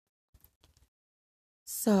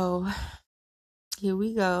So here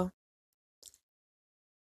we go.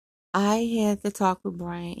 I had to talk with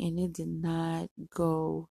Brian and it did not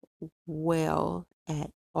go well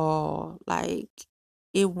at all. Like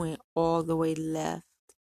it went all the way left.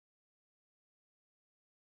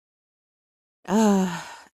 Uh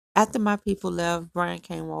After my people left, Brian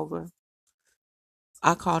came over.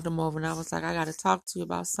 I called him over and I was like, I gotta talk to you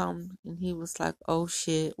about something. And he was like, oh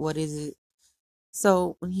shit, what is it?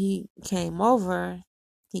 So when he came over,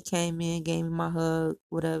 he came in, gave me my hug,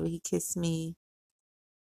 whatever, he kissed me.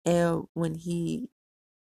 And when he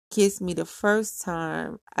kissed me the first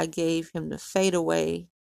time, I gave him the fadeaway,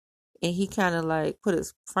 and he kind of like put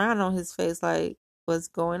his frown on his face, like, what's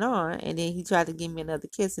going on? And then he tried to give me another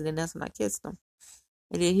kiss, and then that's when I kissed him.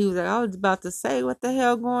 And then he was like, I was about to say, what the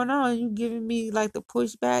hell going on? You giving me like the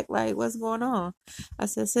pushback, like, what's going on? I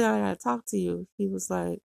said, sit down, I gotta talk to you. He was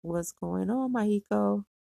like, what's going on, Mahiko?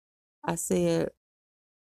 I said,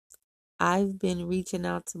 I've been reaching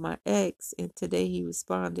out to my ex, and today he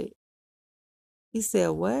responded. He said,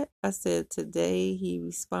 what? I said, today he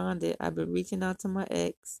responded, I've been reaching out to my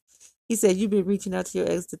ex. He said, you've been reaching out to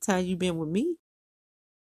your ex the time you've been with me?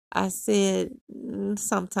 I said,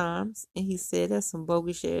 sometimes. And he said, that's some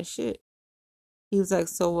bogus ass shit. He was like,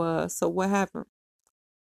 so what happened?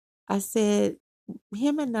 I said,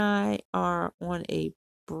 him and I are on a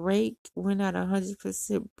break. We're not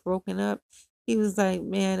 100% broken up. He was like,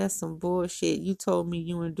 man, that's some bullshit. You told me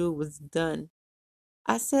you and dude was done.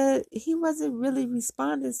 I said he wasn't really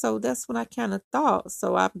responding, so that's what I kind of thought.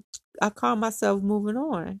 So I called myself moving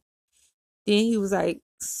on. Then he was like,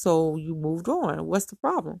 "So you moved on? What's the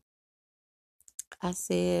problem?" I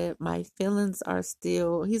said my feelings are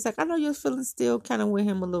still. He's like, "I know your feelings still kind of with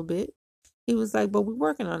him a little bit." He was like, "But we're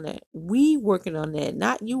working on that. We working on that.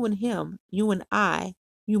 Not you and him. You and I.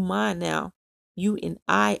 You mine now. You and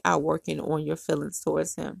I are working on your feelings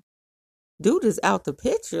towards him." Dude is out the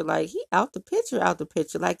picture. Like he out the picture, out the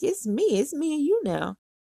picture. Like it's me. It's me and you now.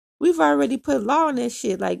 We've already put law on that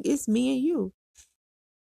shit. Like it's me and you.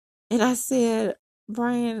 And I said,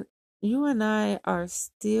 Brian, you and I are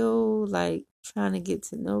still like trying to get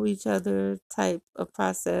to know each other type of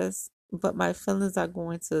process, but my feelings are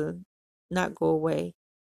going to not go away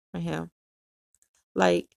for him.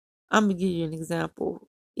 Like, I'm gonna give you an example.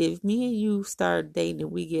 If me and you start dating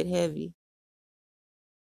and we get heavy,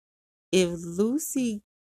 if Lucy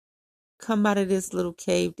come out of this little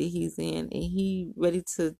cave that he's in and he ready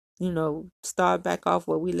to, start back off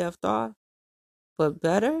where we left off, but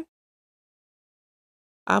better,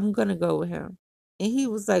 I'm gonna go with him. And he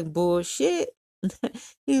was like, bullshit.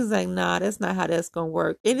 He was like, nah, that's not how that's gonna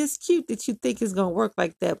work. And it's cute that you think it's gonna work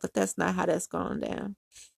like that, but that's not how that's going down.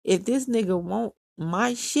 If this nigga want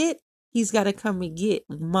my shit, he's gotta come and get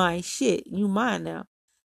my shit. You mine now.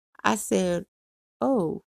 I said,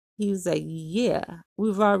 oh. He was like, yeah,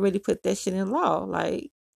 we've already put that shit in law.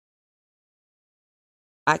 Like,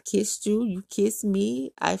 I kissed you, you kissed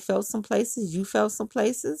me. I felt some places, you felt some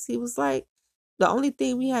places. He was like, the only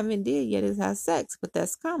thing we haven't did yet is have sex, but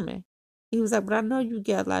that's coming. He was like, but I know you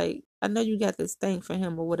got this thing for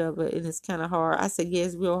him or whatever, and it's kind of hard. I said, yeah,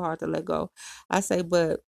 it's real hard to let go. I say,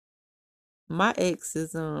 but my ex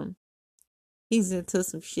is he's into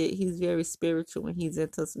some shit. He's very spiritual and he's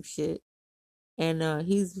into some shit. And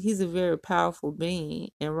he's a very powerful being.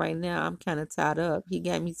 And right now I'm kind of tied up. He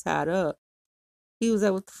got me tied up. He was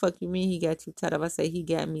like, what the fuck you mean he got you tied up? I say he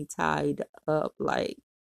got me tied up, like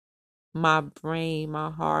my brain, my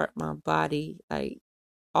heart, my body, like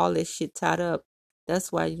all this shit tied up.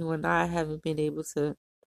 That's why you and I haven't been able to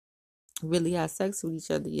really have sex with each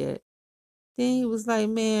other yet. Then he was like,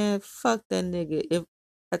 man, fuck that nigga. If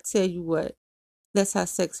I tell you what, let's have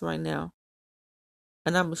sex right now.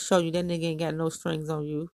 And I'm gonna show you that nigga ain't got no strings on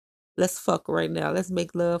you. Let's fuck right now. Let's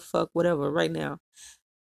make love, fuck, whatever, right now.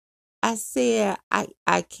 I said,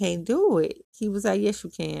 I can't do it. He was like, yes, you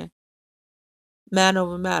can. Man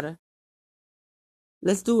over matter.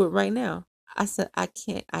 Let's do it right now. I said, I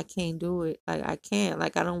can't do it. Like I can't.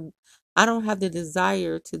 Like I don't have the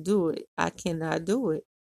desire to do it. I cannot do it.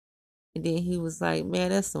 And then he was like, man,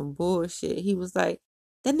 that's some bullshit. He was like,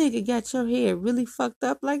 that nigga got your head really fucked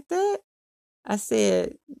up like that? I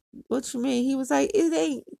said, what you mean? He was like, it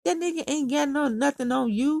ain't, that nigga ain't got nothing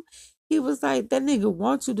on you. He was like, that nigga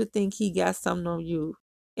wants you to think he got something on you.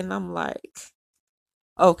 And I'm like,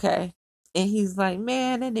 okay. And he's like,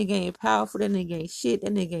 man, that nigga ain't powerful. That nigga ain't shit.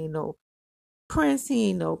 That nigga ain't no prince. He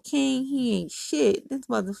ain't no king. He ain't shit. This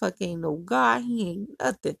motherfucker ain't no god. He ain't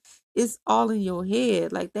nothing. It's all in your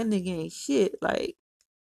head. Like, that nigga ain't shit. Like,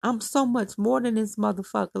 I'm so much more than this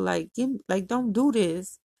motherfucker. Like, don't do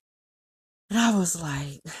this. And I was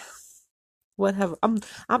like, What have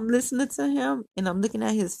I'm listening to him and I'm looking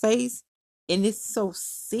at his face and it's so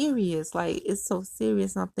serious. Like it's so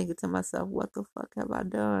serious. I'm thinking to myself, what the fuck have I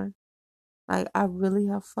done? Like I really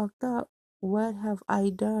have fucked up. What have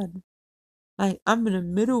I done? Like I'm in the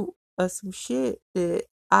middle of some shit that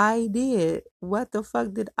I did. What the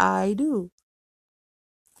fuck did I do?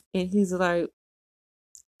 And he's like,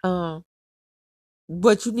 um,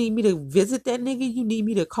 but you need me to visit that nigga? You need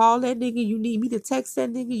me to call that nigga? You need me to text that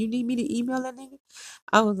nigga? You need me to email that nigga?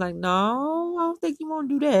 I was like, no, I don't think you want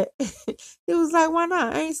to do that. He was like, why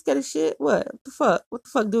not? I ain't scared of shit. What the fuck? What the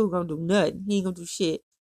fuck dude gonna do? Nothing. He ain't gonna do shit.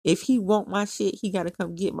 If he want my shit, he gotta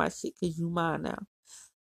come get my shit because you mine now.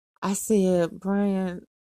 I said, Brian,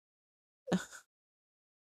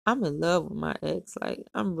 I'm in love with my ex. Like,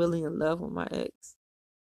 I'm really in love with my ex.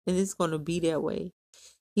 And it's gonna be that way.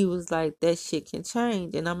 He was like, that shit can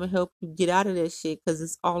change and I'm gonna help you get out of that shit because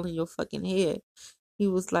it's all in your fucking head. He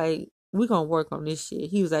was like, we're gonna work on this shit.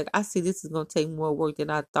 He was like, I see this is gonna take more work than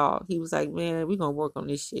I thought. He was like, man, we're gonna work on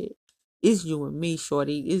this shit. It's you and me,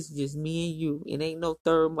 shorty. It's just me and you. It ain't no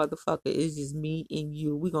third motherfucker. It's just me and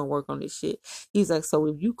you. We gonna work on this shit. He's like, so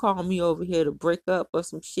if you call me over here to break up or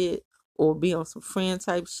some shit or be on some friend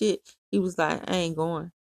type shit, he was like, I ain't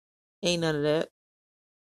going. Ain't none of that.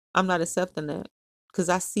 I'm not accepting that. Cause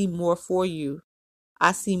I see more for you.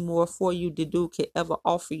 I see more for you than dude could ever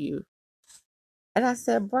offer you. And I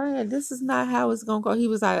said, Brian, this is not how it's gonna go. He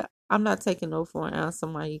was like, I'm not taking no for an answer,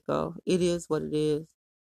 my ego. It is what it is.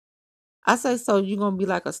 I say, so you gonna be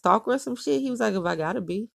like a stalker or some shit? He was like, if I gotta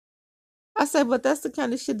be. I said, but that's the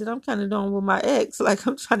kind of shit that I'm kind of doing with my ex. Like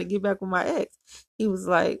I'm trying to get back with my ex. He was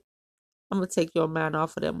like, I'm gonna take your mind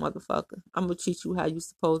off of that motherfucker. I'm gonna treat you how you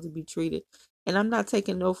supposed to be treated. And I'm not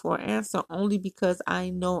taking no for an answer only because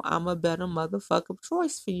I know I'm a better motherfucker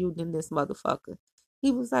choice for you than this motherfucker.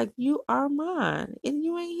 He was like, you are mine and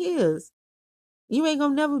you ain't his. You ain't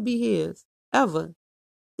gonna never be his. Ever.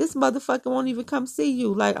 This motherfucker won't even come see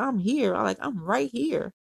you. Like I'm here. Like I'm right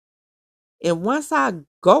here. And once I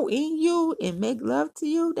go in you and make love to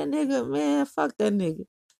you, that nigga, man, fuck that nigga.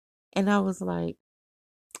 And I was like,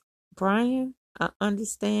 Brian, I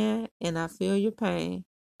understand and I feel your pain.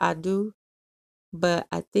 I do. But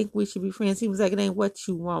I think we should be friends. He was like, it ain't what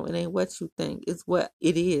you want. It ain't what you think. It's what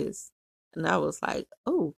it is. And I was like,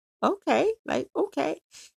 oh, okay. Like, okay.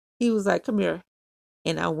 He was like, come here.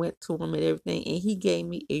 And I went to him and everything. And he gave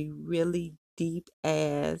me a really deep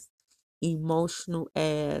ass, emotional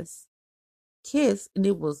ass kiss. And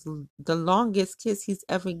it was the longest kiss he's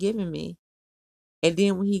ever given me. And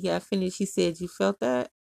then when he got finished, he said, you felt that?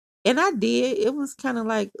 And I did. It was kind of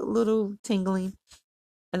like a little tingling.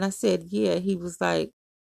 And I said, yeah. He was like,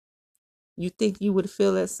 you think you would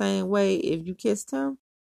feel that same way if you kissed him?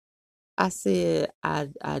 I said, I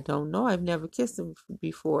don't know. I've never kissed him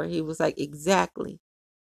before. He was like, exactly.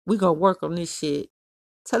 We gonna work on this shit.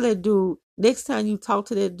 Tell that dude, next time you talk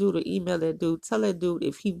to that dude or email that dude, tell that dude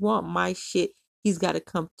if he want my shit, he's got to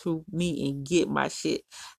come through me and get my shit.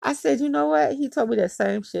 I said, you know what? He told me that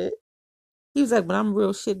same shit. He was like, but I'm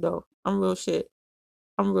real shit though. I'm real shit.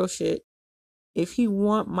 I'm real shit. If he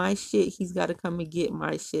want my shit, he's got to come and get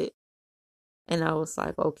my shit. And I was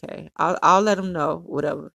like, okay, I'll let him know,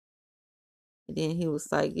 whatever. And then he was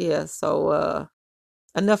like, yeah, so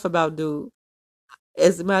enough about dude.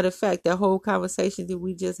 As a matter of fact, that whole conversation that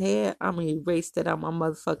we just had, I'm gonna erase that out my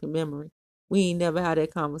motherfucking memory. We ain't never had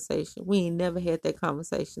that conversation. We ain't never had that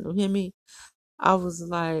conversation. You hear me? I was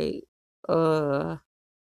like, uh,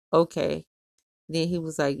 okay. Then he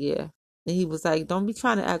was like, yeah. And he was like, don't be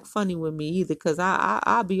trying to act funny with me either, cause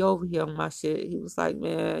I'll be over here on my shit. He was like,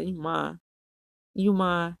 man, you mine. You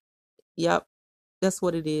mine. Yep. That's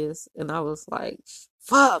what it is. And I was like,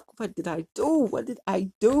 fuck, what did I do? What did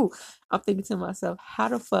I do? I'm thinking to myself, how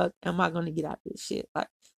the fuck am I gonna get out of this shit?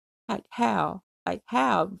 Like how? Like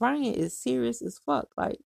how? Brian is serious as fuck.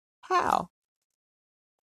 Like how?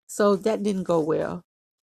 So that didn't go well.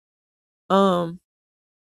 Um,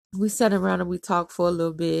 we sat around and we talked for a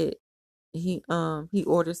little bit. He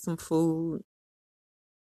ordered some food.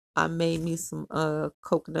 I made me some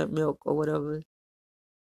coconut milk or whatever.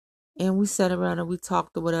 And we sat around and we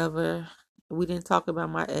talked or whatever. We didn't talk about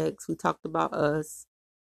my ex. We talked about us.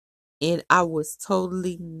 And I was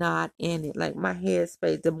totally not in it. Like my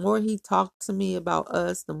headspace. The more he talked to me about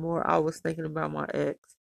us, the more I was thinking about my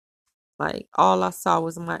ex. Like all I saw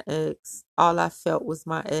was my ex. All I felt was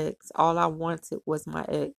my ex. All I wanted was my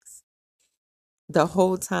ex. The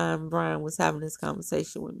whole time Brian was having this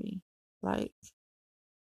conversation with me. Like,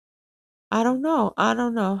 I don't know. I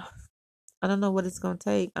don't know. I don't know what it's gonna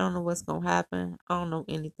take. I don't know what's gonna happen. I don't know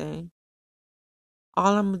anything.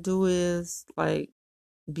 All I'm gonna do is like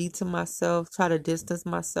be to myself, try to distance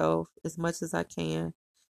myself as much as I can,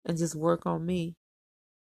 and just work on me.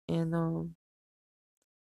 And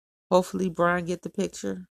hopefully Brian get the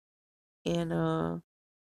picture and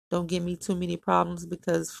don't give me too many problems,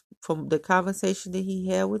 because from the conversation that he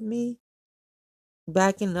had with me,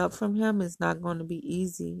 backing up from him is not going to be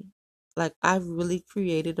easy. Like, I've really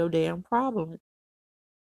created a damn problem,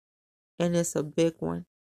 and it's a big one.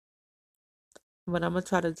 But I'm gonna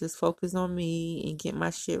try to just focus on me and get my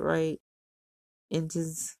shit right and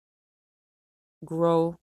just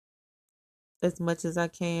grow as much as I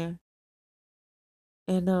can.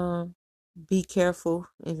 And be careful,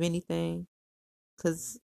 if anything,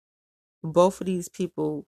 because both of these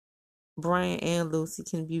people, Brian and Lucy,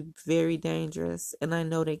 can be very dangerous, and I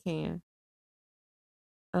know they can.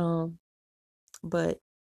 Um, but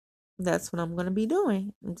that's what I'm gonna be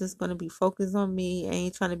doing. I'm just gonna be focused on me. I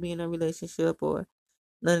ain't trying to be in a relationship or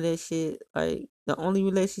none of that shit. Like, the only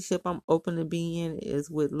relationship I'm open to be in is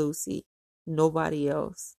with Lucy. Nobody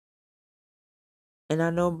else. And I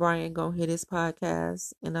know Brian gonna hit his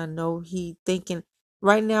podcast, and I know he thinking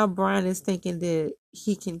right now. Brian is thinking that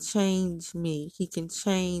he can change me. He can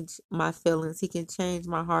change my feelings. He can change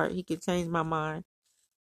my heart. He can change my mind.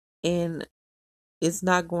 And it's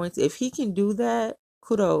not going to. If he can do that,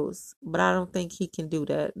 kudos. But I don't think he can do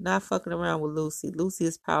that. Not fucking around with Lucy. Lucy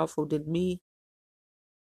is powerful than me,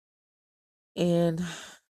 and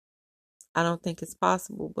I don't think it's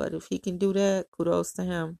possible. But if he can do that, kudos to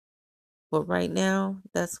him. But right now,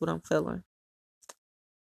 that's what I'm feeling.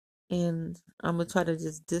 And I'm going to try to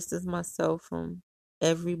just distance myself from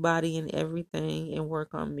everybody and everything and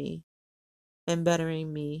work on me and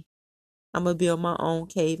bettering me. I'm going to build my own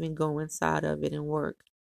cave and go inside of it and work.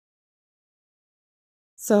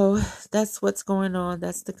 So that's what's going on.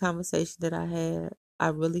 That's the conversation that I had. I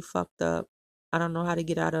really fucked up. I don't know how to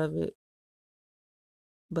get out of it.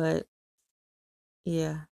 But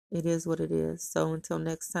yeah, it is what it is. So until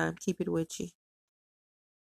next time, keep it with you.